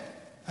said,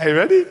 are you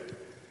ready?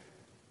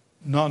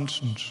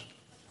 Nonsense.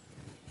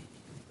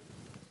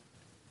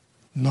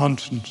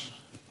 Nonsense.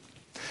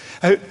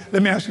 Let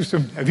me ask you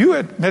something. Have you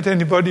met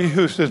anybody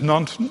who says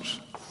nonsense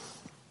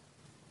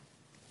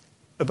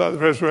about the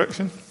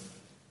resurrection?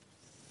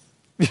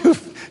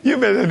 You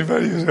met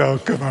anybody who says, oh,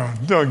 come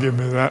on, don't give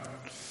me that.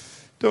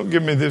 Don't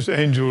give me this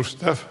angel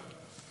stuff.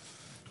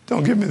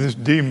 Don't give me this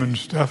demon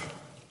stuff.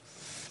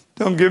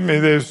 Don't give me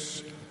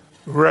this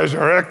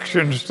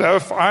resurrection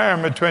stuff. I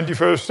am a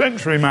 21st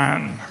century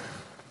man.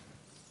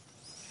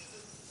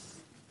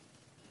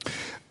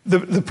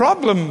 The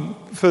problem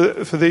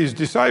for these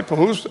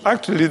disciples,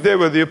 actually they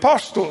were the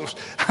apostles.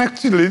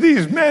 Actually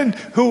these men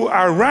who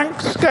are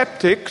rank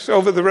skeptics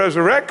over the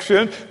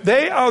resurrection,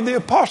 they are the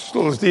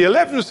apostles, the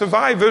 11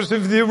 survivors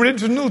of the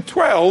original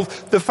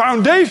 12, the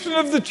foundation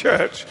of the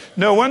church.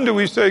 No wonder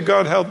we say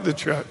God help the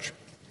church.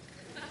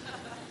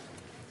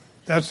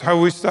 That's how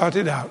we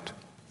started out.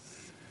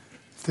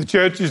 If the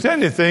church is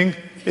anything,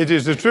 it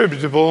is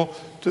attributable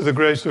to the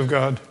grace of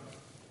God.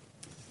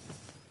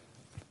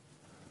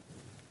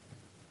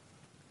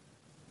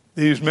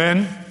 These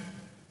men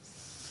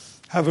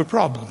have a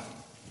problem.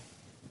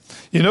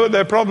 You know what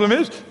their problem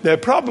is? Their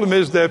problem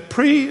is their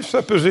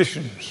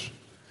presuppositions.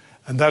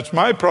 And that's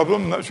my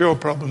problem, that's your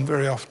problem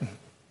very often.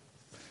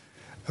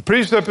 A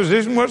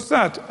presupposition, what's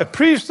that? A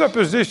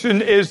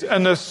presupposition is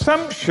an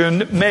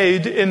assumption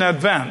made in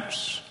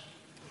advance.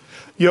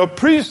 Your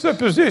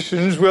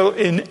presuppositions will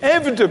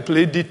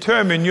inevitably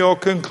determine your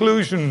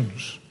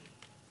conclusions.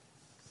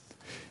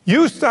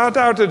 You start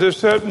out at a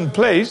certain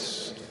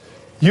place,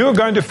 you're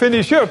going to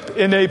finish up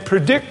in a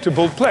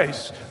predictable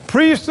place.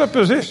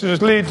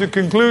 Presuppositions lead to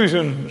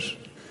conclusions.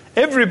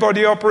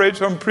 Everybody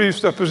operates on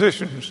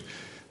presuppositions.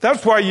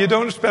 That's why you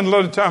don't spend a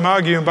lot of time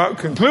arguing about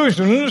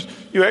conclusions,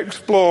 you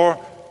explore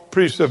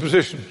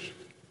presuppositions.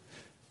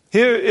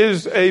 Here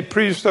is a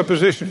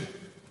presupposition.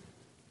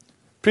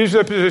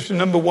 Presupposition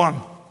number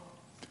 1.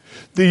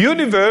 The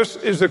universe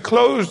is a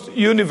closed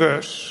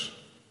universe,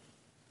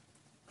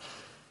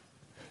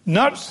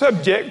 not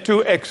subject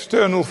to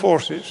external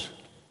forces,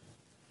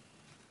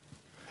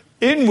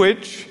 in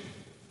which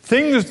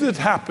things that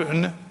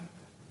happen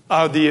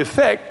are the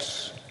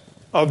effects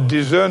of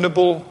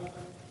discernible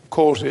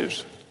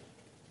causes.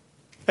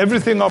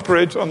 Everything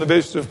operates on the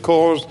basis of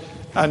cause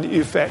and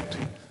effect.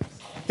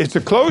 It's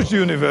a closed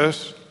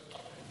universe.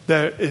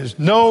 There is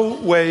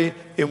no way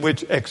in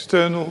which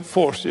external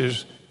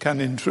forces can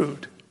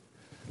intrude.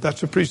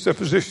 That's a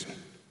presupposition,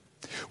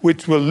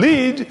 which will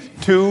lead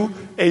to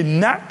a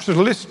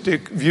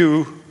naturalistic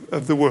view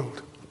of the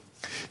world.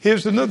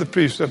 Here's another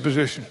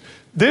presupposition.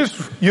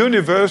 This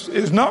universe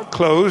is not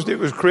closed. It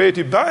was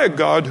created by a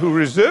God who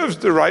reserves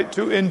the right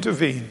to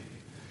intervene.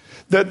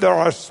 that there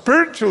are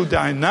spiritual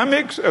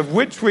dynamics of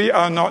which we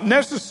are not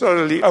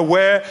necessarily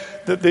aware,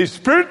 that these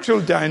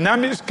spiritual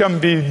dynamics can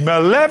be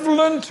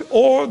malevolent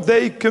or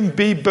they can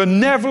be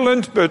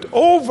benevolent, but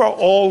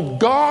overall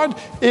God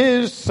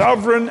is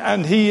sovereign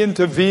and he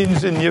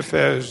intervenes in the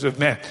affairs of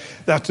men.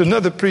 That's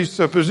another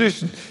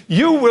presupposition.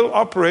 You will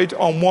operate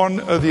on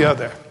one or the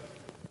other.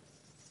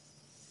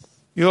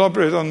 You'll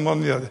operate on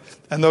one or the other.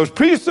 And those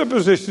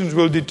presuppositions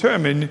will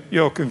determine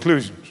your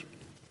conclusions.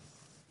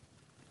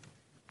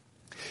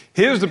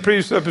 Here's the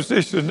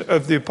presupposition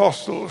of the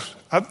apostles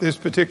at this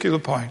particular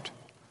point.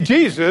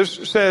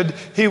 Jesus said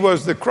he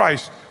was the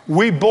Christ.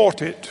 We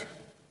bought it.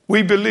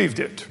 We believed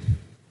it.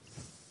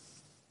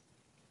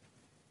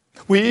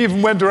 We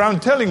even went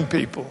around telling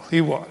people he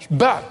was.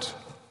 But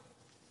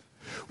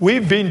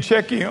we've been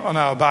checking on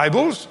our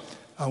Bibles,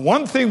 and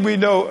one thing we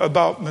know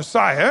about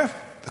Messiah,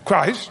 the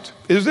Christ,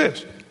 is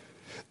this,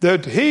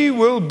 that he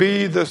will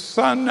be the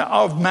Son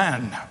of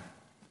Man.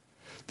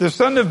 The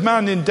Son of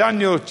Man in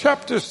Daniel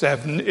chapter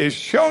 7 is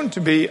shown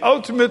to be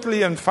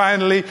ultimately and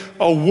finally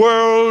a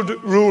world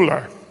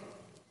ruler.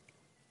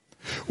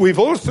 We've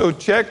also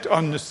checked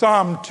on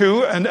Psalm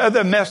 2 and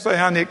other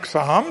messianic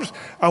psalms,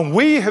 and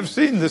we have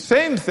seen the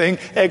same thing,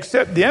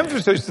 except the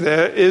emphasis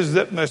there is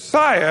that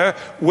Messiah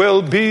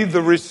will be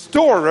the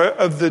restorer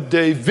of the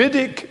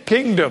Davidic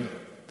kingdom.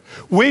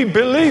 We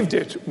believed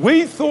it.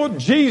 We thought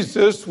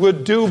Jesus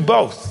would do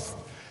both.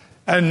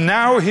 And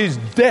now he's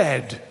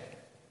dead.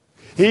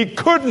 He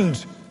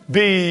couldn't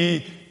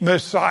be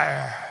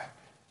Messiah.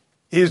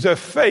 He's a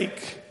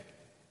fake.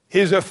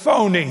 He's a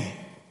phony.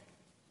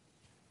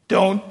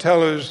 Don't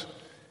tell us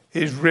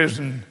he's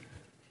risen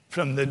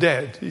from the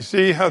dead. You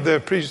see how their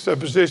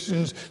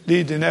presuppositions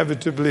lead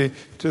inevitably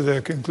to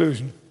their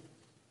conclusion.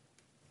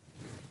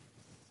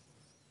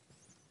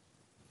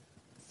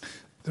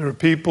 There are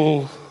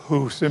people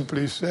who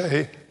simply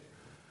say,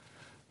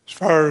 as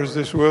far as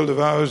this world of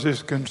ours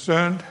is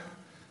concerned,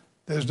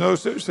 there's no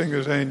such thing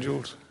as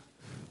angels.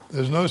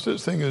 There's no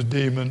such thing as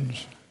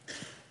demons.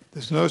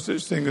 There's no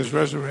such thing as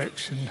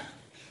resurrection,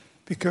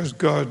 because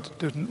God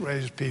didn't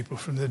raise people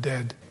from the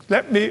dead.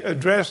 Let me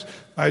address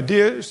my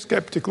dear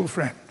skeptical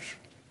friends.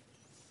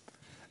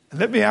 And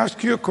let me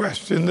ask you a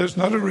question that's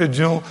not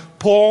original.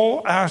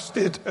 Paul asked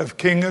it of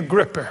King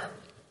Agrippa.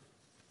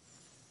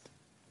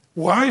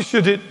 Why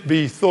should it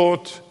be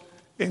thought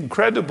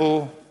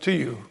incredible to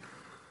you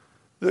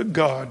that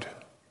God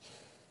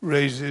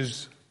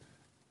raises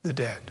the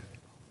dead?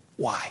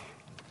 Why?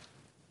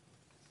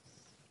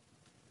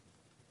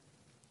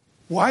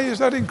 Why is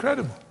that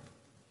incredible?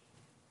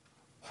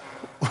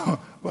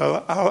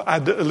 Well, I'll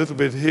add a little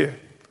bit here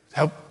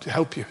to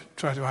help you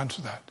try to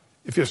answer that,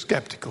 if you're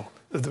skeptical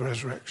of the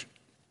resurrection.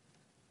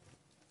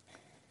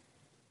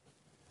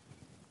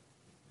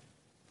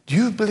 Do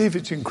you believe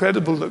it's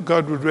incredible that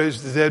God would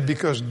raise the dead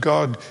because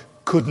God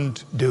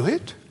couldn't do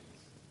it?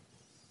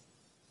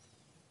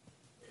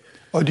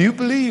 Or do you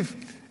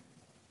believe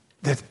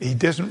that he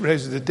doesn't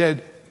raise the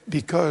dead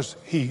because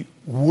he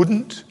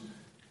wouldn't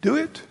do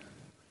it?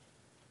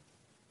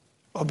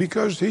 Or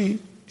because he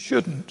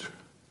shouldn't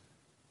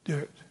do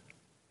it?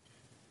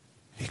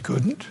 He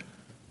couldn't,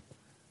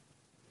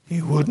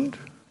 he wouldn't,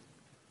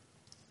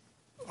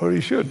 or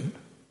he shouldn't.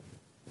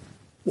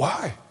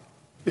 Why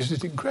is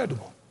it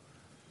incredible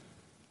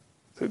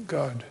that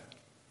God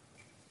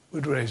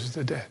would raise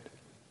the dead?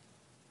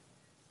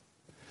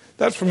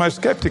 That's for my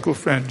skeptical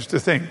friends to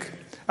think.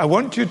 I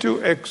want you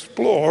to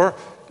explore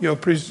your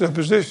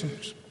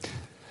presuppositions.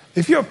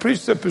 If your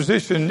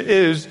presupposition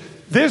is,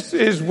 this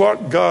is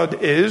what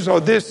God is, or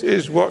this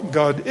is what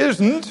God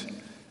isn't,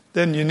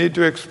 then you need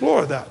to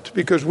explore that.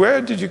 Because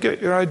where did you get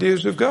your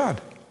ideas of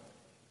God?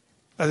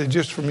 Are they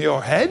just from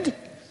your head?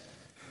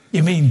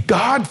 You mean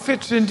God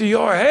fits into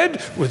your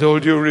head? With all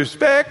due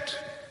respect,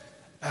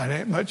 that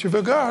ain't much of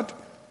a God.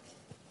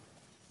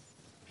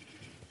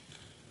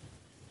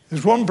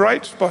 There's one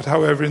bright spot,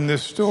 however, in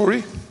this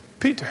story.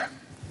 Peter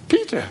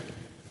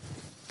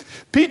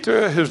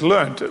has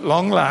learnt at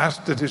long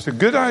last that it's a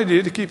good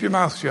idea to keep your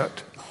mouth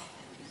shut.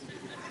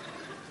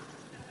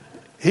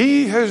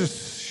 He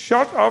has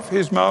shut off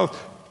his mouth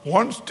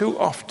once too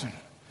often.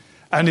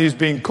 And he's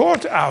been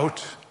caught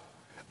out,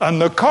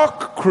 and the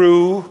cock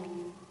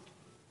crew,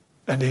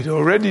 and he'd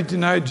already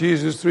denied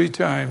Jesus 3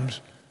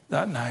 times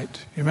that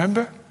night. You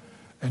remember?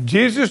 And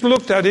Jesus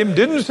looked at him,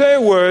 didn't say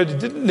a word,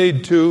 didn't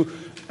need to,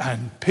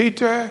 and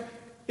Peter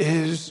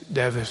is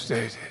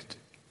devastated.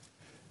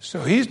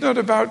 So he's not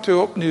about to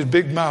open his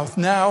big mouth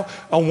now.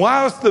 And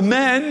whilst the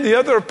men, the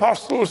other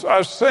apostles,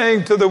 are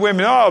saying to the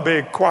women, oh,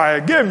 be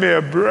quiet, give me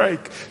a break.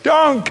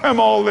 Don't come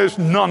all this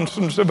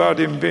nonsense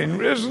about him being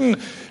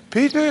risen.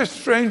 Peter is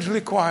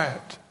strangely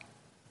quiet.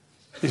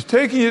 He's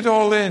taking it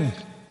all in.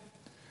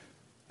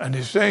 And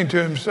he's saying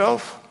to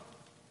himself,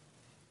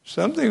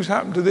 something's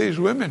happened to these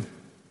women.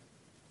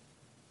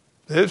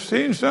 They've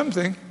seen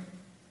something.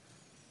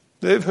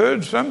 They've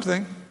heard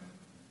something.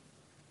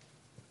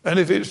 And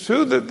if it's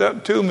true that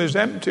that tomb is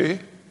empty,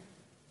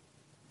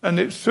 and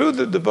it's true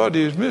that the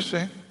body is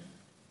missing,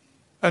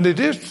 and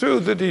it is true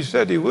that he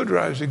said he would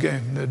rise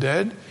again from the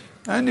dead,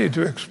 I need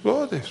to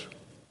explore this.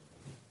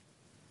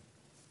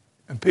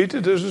 And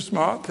Peter does a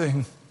smart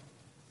thing,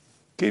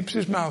 keeps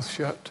his mouth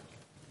shut,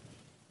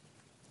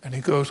 and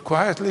he goes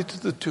quietly to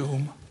the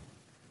tomb,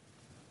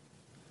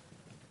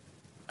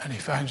 and he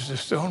finds the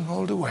stone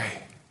rolled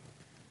away,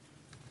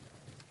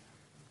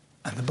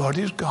 and the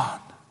body's gone.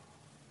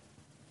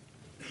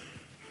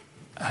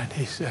 And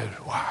he says,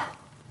 wow,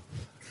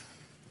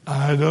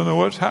 I don't know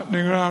what's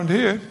happening around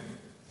here,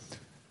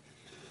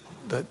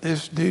 but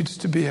this needs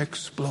to be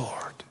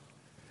explored.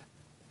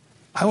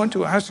 I want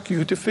to ask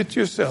you to fit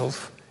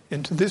yourself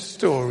into this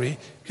story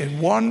in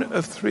one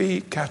of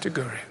three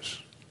categories.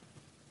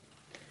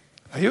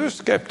 Are you a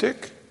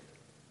skeptic?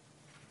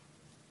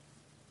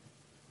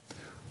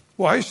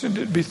 Why should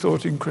it be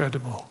thought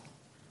incredible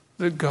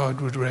that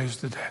God would raise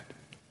the dead?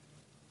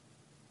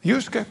 Are you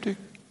a skeptic?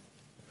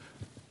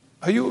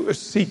 Are you a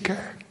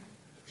seeker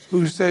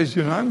who says,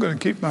 I'm going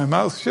to keep my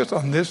mouth shut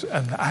on this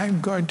and I'm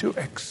going to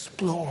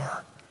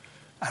explore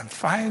and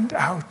find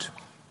out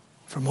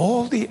from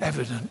all the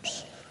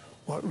evidence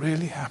what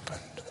really happened?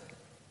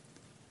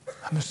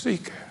 I'm a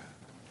seeker.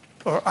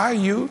 Or are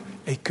you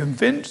a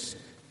convinced,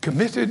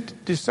 committed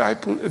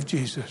disciple of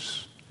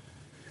Jesus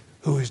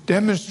who is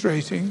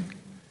demonstrating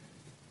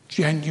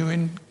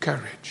genuine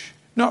courage?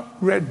 Not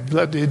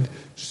red-blooded,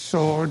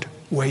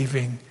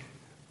 sword-waving,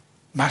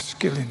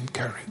 masculine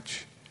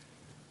courage,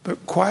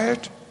 but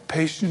quiet,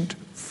 patient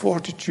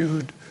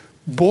fortitude,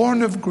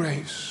 born of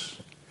grace,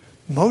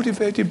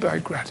 motivated by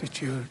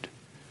gratitude,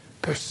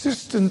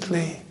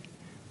 persistently,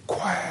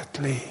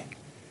 quietly,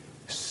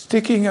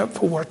 sticking up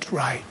for what's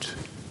right,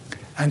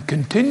 and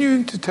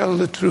continuing to tell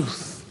the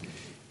truth,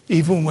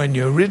 even when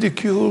you're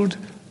ridiculed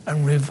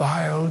and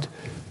reviled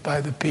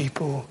by the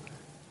people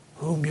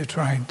whom you're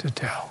trying to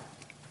tell.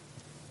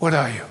 What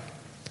are you?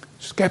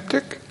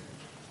 Skeptic?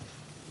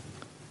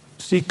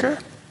 Seeker?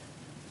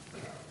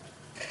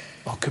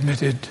 Or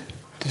committed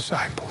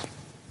disciple?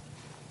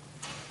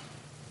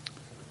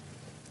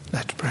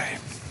 Let's pray.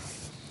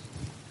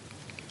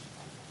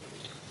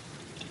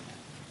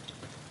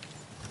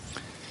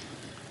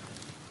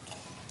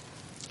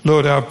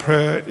 Lord, our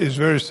prayer is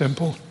very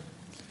simple.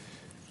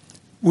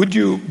 Would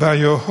you, by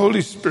your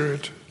Holy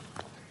Spirit,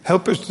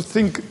 help us to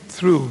think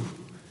through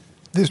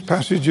this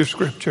passage of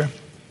Scripture,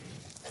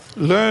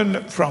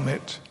 learn from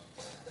it,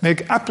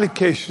 make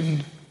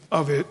application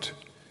of it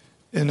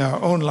in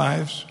our own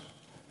lives,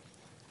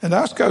 and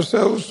ask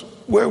ourselves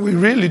where we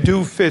really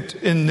do fit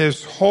in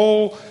this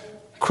whole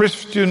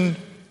Christian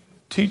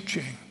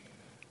teaching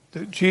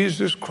that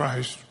Jesus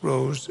Christ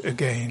rose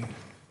again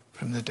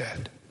from the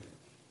dead.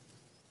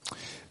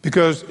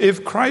 Because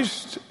if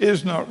Christ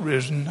is not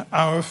risen,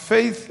 our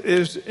faith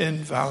is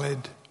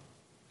invalid.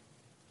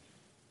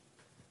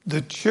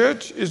 The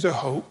church is a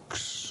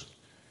hoax.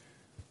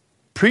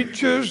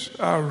 Preachers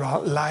are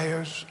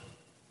liars.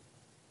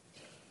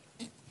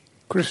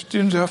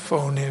 Christians are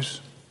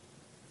phonies.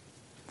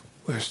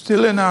 We're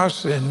still in our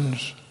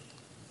sins.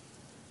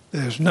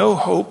 There's no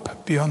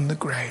hope beyond the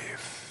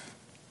grave.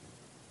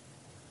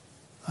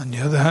 On the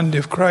other hand,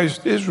 if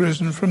Christ is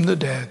risen from the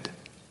dead,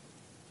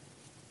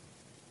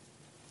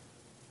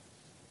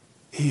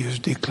 he is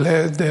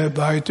declared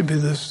thereby to be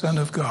the Son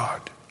of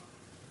God,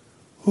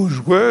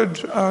 whose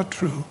words are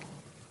true,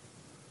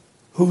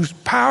 whose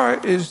power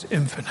is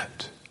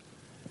infinite,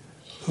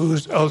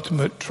 whose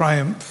ultimate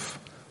triumph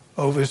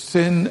over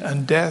sin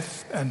and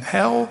death and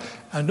hell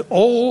and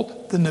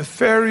all the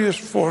nefarious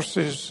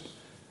forces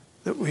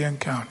that we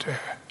encounter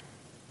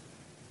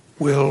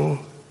will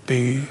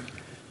be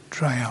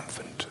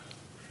triumphant.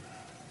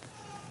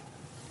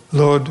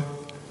 Lord,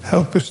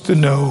 help us to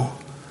know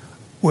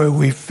where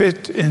we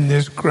fit in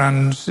this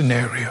grand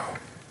scenario.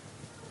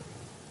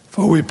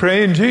 For we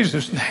pray in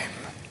Jesus' name.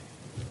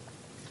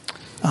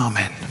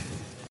 Amen.